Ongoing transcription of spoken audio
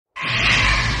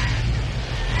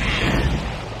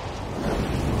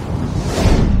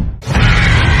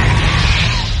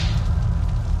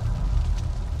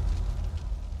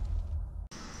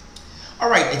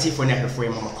yeti for na hwefo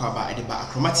mama kwaba ede ba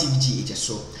Akroma TV GH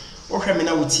so o hwe me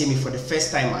na wotie me for the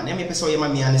first time and me pese o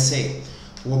yema me an say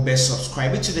wo be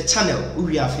subscribe to the channel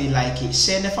we feel like it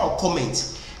share never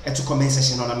comment to comment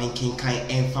section on am kan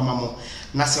enfama mo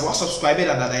na se wa subscribe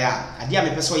da ya ade a me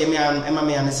pese o yema ema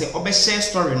me an say o be share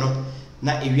story no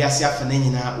na ewiase afa na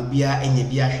nyina obia enya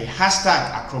bia hwe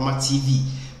 #Akroma TV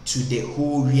to the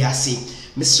whole wiase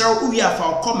Mr. Uya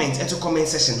for comment to comment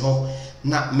section ho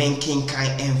na menkin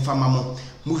kan enfama mo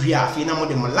muhia afi na mo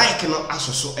de mo like no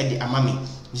asoso e de amame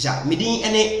ja medin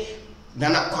ene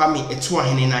nana kwame etu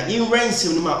ahene na inrense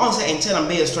no ma on say enter na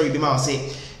be story bi ma say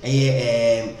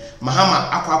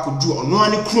Mahama akwakodu ono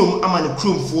ane krom ama ne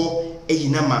kromfo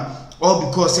eyina ma all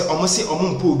because omo say omo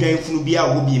mpo odwanfunu bia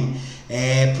wo biem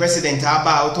president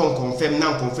aba auton confirm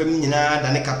na confirm nyina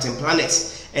da ne Captain Planet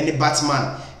and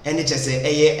Batman and it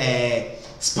say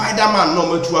Spider-Man no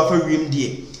matu afa wiem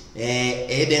die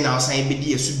den na osan be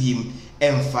die so biem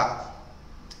emfa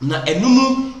na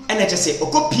enumu ene chese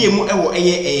okopie mu ewo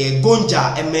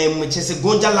gonja emem chese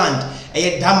gonja land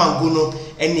damango no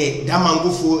ene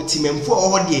damango fo timemfo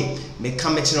owo de me ka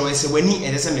me kire we se wani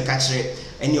ene se me ka kire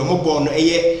ene omobon no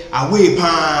away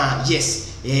pa yes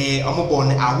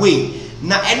omobon away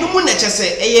na enumu na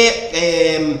chese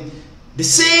the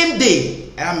same day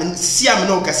see am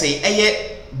no ka say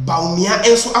Bawumia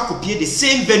enso akopie the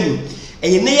same venue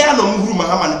ne ya no muhuru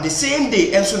Mahama the same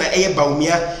day enso na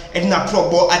Bawumia na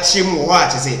probo achim wo ha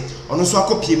chese ono so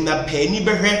akopie na pani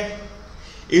behwe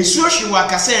ensuo hwe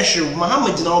aka se hwe Mahama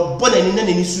gina obona ni na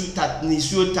ni su ta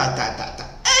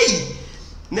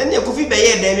na ne kofi be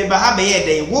ye den me ba ha be ye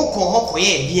den wo ko hoko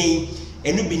ye den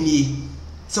enu bi ni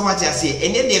se wati ase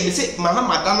ene de be se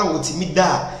Mahama da na wotimi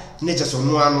da ne cheso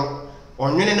no ano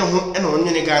onwene ne ho na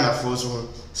onwene Ghana fo so ho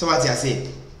se wati ase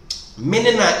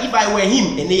meaning that if I were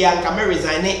him and they can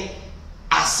resign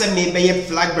as a maybe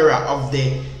flag bearer of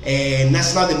the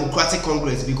National Democratic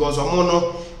Congress because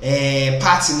omono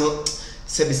party no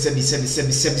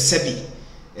sebi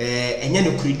and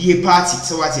then credit party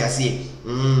so what I say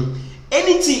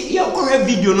anything you go have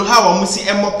video no how we see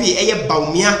MOP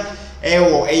Bawumia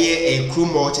or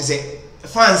Krumo to say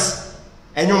fans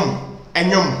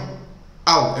enyom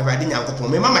aw everybody nyankopon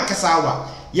me mama kasa awa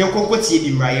yenkonkoti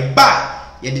bi mraye ba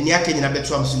ye de ne aka nyina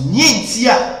beto am so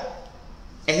nyentia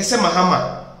ehese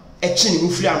Mahama echi ne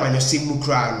mufiri amanyose mu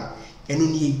kra no eno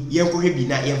ni yenkohwe bi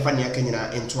na yemfa ne aka nyina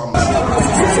ento am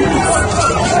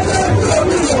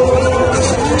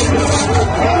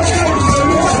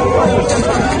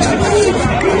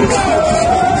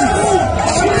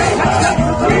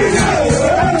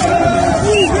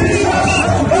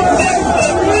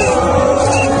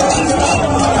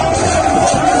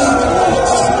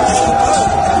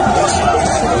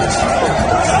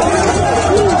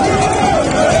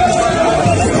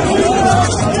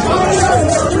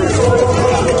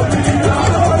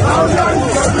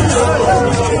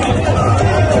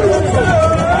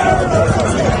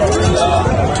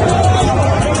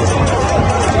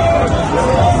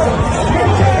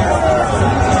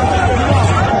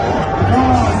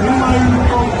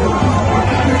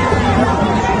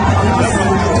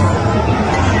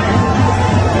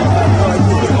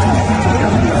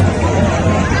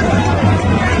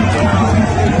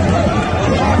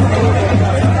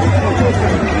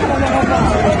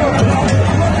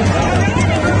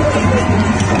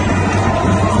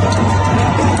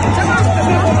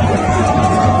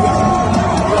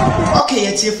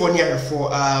for near for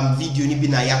video ni bi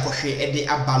na yakohwe ede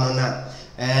abano na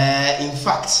in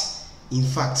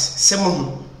fact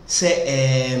semo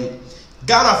say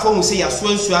Ghana for say yaso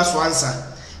ansa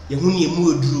yehuni emu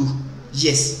oduru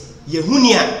yes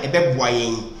yehuni a ebeboa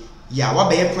yen ya wa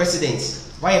be president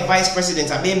why vice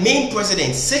president abe main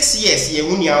president 6 years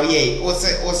yehuni a ye o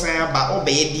say aba o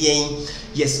be yen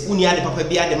yes uni ade papa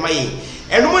bi ade maye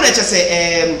eno mo na che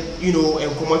say you know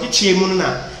enkomoji chiemu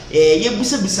na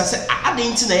yebusa se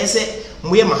adenti na yese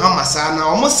moye Mahama sa na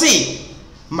omo say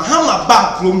Mahama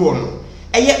ba promo no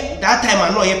that time I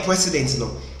know ye president no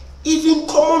even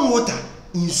common water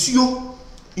insuo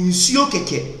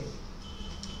keke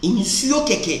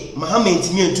Mahama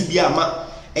ntimi antu bia ma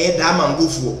Damango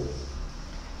fuo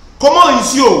common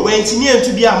insuo we ntimi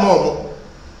antu bia ma omo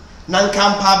na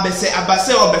nkampa be se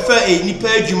abase obefa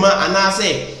nipa adwuma ana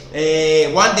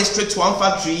say one district one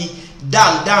factory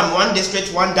dam one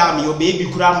district one dam your baby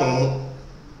kura mo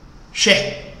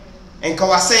hwe enka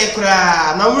wase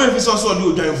kura na wure fi so de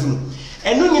odwanfunu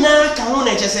enu nyina ka ho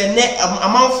na chese ne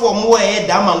amanfo mo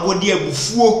Damango de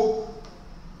abufuo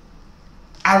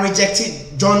I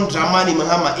rejected John Dramani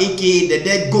Mahama aka the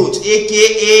dead goat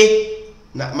aka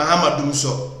na Mahama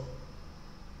Dumso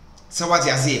so what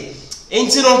you say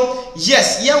Enti no,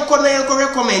 yes, yanko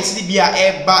comment the bia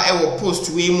eba e will post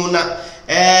we mu na.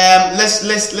 Let's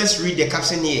read the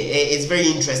caption here. It's very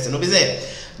interesting.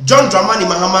 John Dramani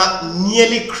Mahama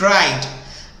nearly cried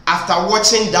after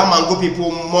watching Damango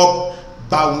people mob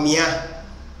Bawumia.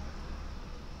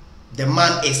 The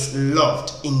man is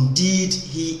loved. Indeed,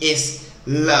 he is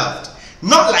loved.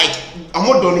 Not like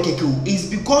Amodonekeku. It's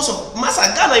because of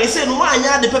Masagana. He said, "No, I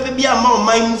the pepe be a man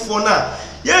mind for now."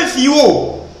 Yeah,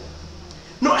 you.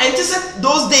 No, and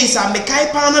those days are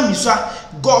mekai pana miswa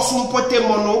go from pote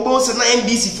mono bo se na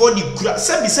NDC for the kura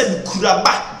se be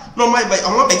kuraba no my by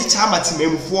on be chama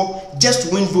timemfo just to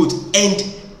win vote and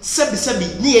se be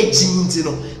na ye jinti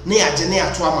no na ya je na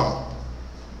ya to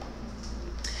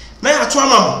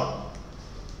amam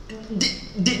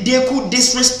they could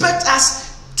disrespect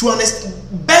us to understand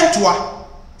bentua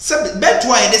e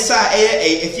de sa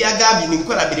e fiaga bi ni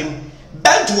nkola bi dem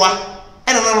bentua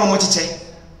e na no mo chiche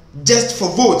just for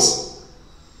votes.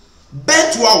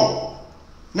 Bet wow.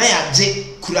 Na ya je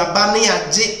kuraba na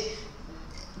ya je.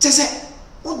 Tese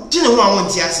o gine ho awon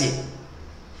ti ase.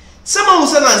 Sama wo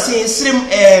say na say srim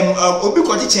obi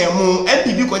ko teacher mu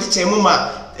MPB ko teacher mu ma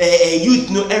youth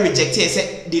no reject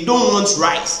say they don't want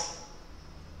rights.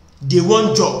 They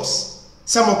want jobs.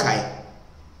 Samokai.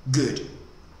 Good.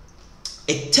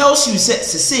 It tells you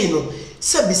say no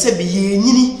sebi ye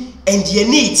nyini. And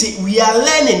we are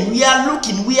learning, we are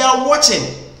looking, we are watching.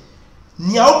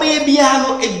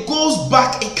 It goes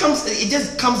back, it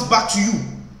just comes back to you.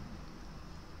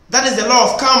 That is the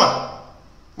law of karma.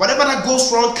 Whatever that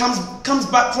goes wrong comes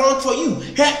back wrong for you.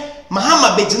 Hey,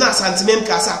 Mahama bejina santimem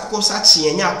kasa kokosa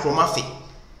chienya kromafe.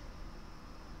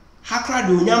 Hakra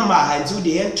do nyamba until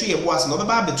the end to your boss no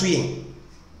baba between.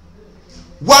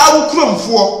 Wow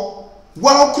kromfo.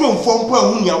 Wow kromfo mpo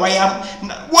ahunya waya.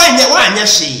 Wanya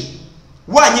she.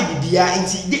 Why bibia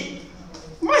inti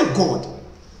my God.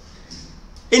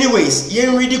 Anyways,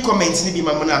 yen read the comments ni bi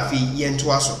mamona afi yen to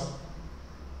aso.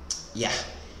 Yeah.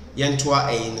 Yen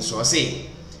to so say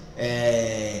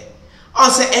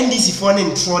on say NDC for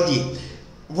in trodi.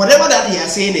 Whatever that they are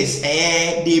saying is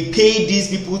they pay these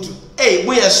people to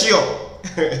we are sure.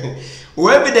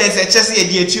 Wherever there is a chess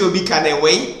idea to be can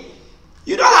away,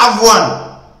 you don't have one.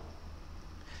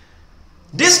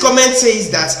 This comment says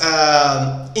that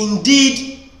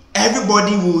indeed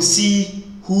everybody will see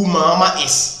who Mahama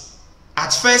is.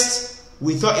 At first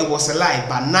we thought it was a lie,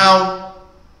 but now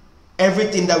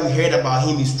everything that we heard about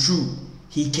him is true.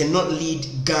 He cannot lead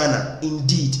Ghana.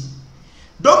 Indeed.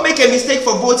 Don't make a mistake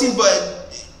for voting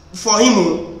for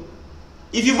him.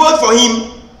 If you vote for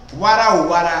him,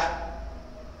 wara.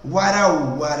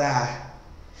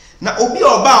 Now obi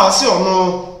oba o se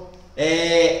ono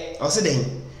o se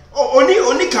den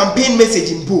only campaign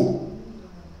message in po.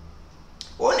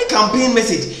 Only campaign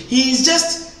message. He is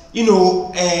just,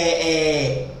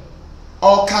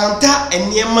 or counter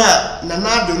enyema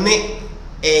nanado ne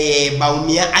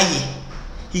Bawumia aye.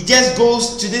 He just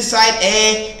goes to this side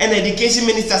and education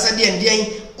minister said and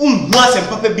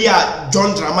papa bia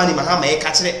John Dramani Mahama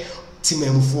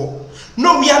timemfo.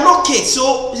 No, we are not kids,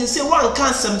 so they say one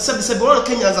can't some one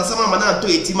Kenyans and some man to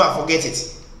a team. Forget it.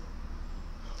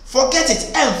 Forget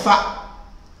it. Emfa.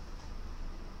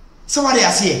 Somebody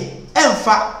has here.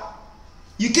 Emfa.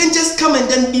 You can just come and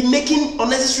then be making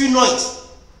unnecessary noise.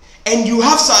 And you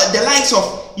have the likes of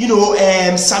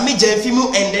Sami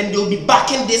Jenfimu, and then they'll be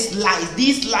backing these lies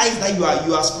that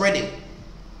you are spreading.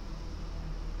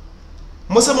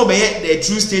 Mosamo be the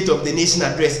true state of the nation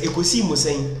address. Ekosi mo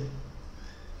saying.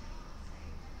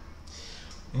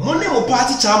 Money mo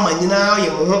party chairman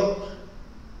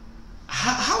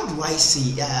how do I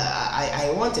say?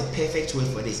 I want a perfect word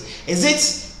for this. Is it?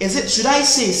 Should I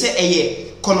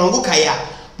say konongo kaya?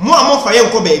 Mo amo fa ye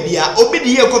nko baby a obi de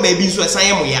ye nko baby so esan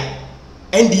ye mo ya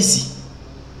NDC.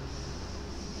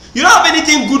 You don't have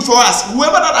anything good for us.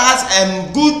 Whoever that has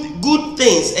good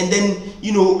things and then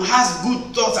has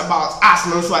good thoughts about us,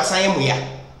 no so esan ye mo ya.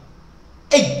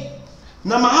 Hey,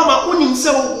 na Mahama unim se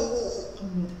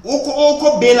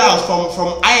oko bailout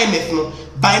from IMF no.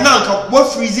 By now,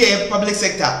 what freeze a public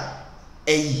sector?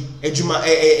 Ejuma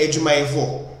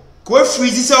for. What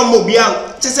freeze is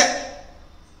mobile?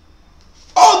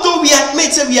 Although we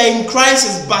admit that we are in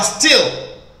crisis, but still,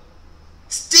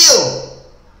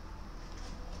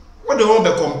 what do you want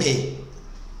to compare?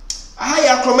 Hi,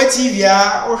 Acromat TV.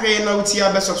 Okay, now we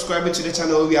are subscribing to the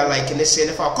channel. We are liking the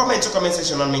share. For comment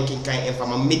section on making kind of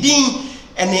Medin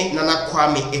and Nana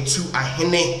Kwame etu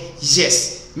ahene.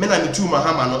 Yes. Mena mitu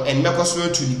Mahama no and mekoswe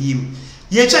to the beam.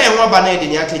 Ye cha enwa ba na de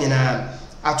nya kenya na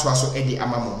ato aso edi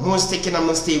amamo. Mo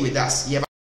stay with us.